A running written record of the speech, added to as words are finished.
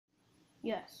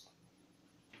Yes,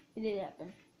 it did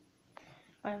happen.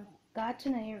 I've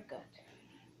gotten a haircut.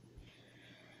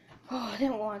 Oh, I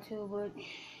didn't want to, but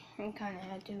I kind of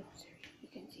had to. Sorry, you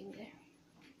can see me there.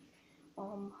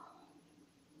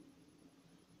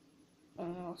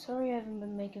 Sorry I haven't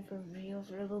been making for videos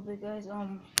for a little bit, guys. I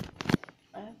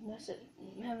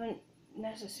haven't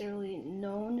necessarily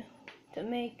known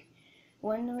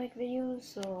when to make videos,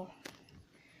 so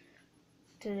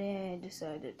today I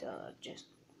decided to just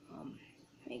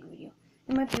make a video.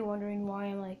 You might be wondering why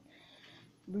I'm like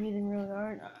breathing really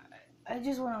hard. I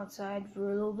just went outside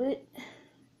for a little bit,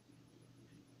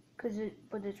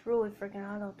 but it's really freaking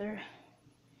hot out there.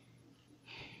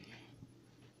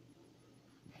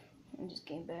 I just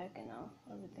came back and now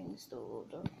everything's still a little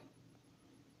dark.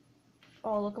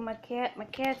 Oh, look at my cat. My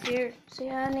cat's here. Say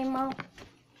hi, Nemo.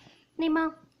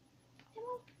 Nemo.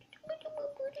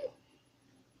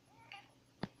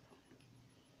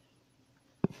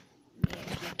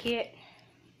 There's my cat.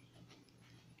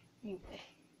 Anyway.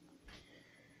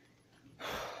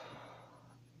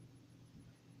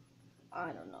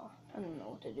 I don't know. I don't know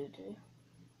what to do today.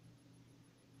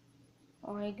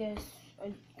 Oh, I guess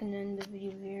I can end the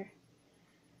video here.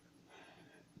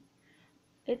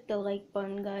 Hit the like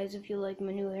button, guys, if you like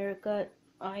my new haircut.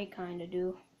 I kinda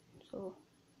do. So,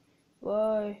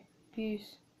 bye.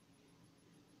 Peace.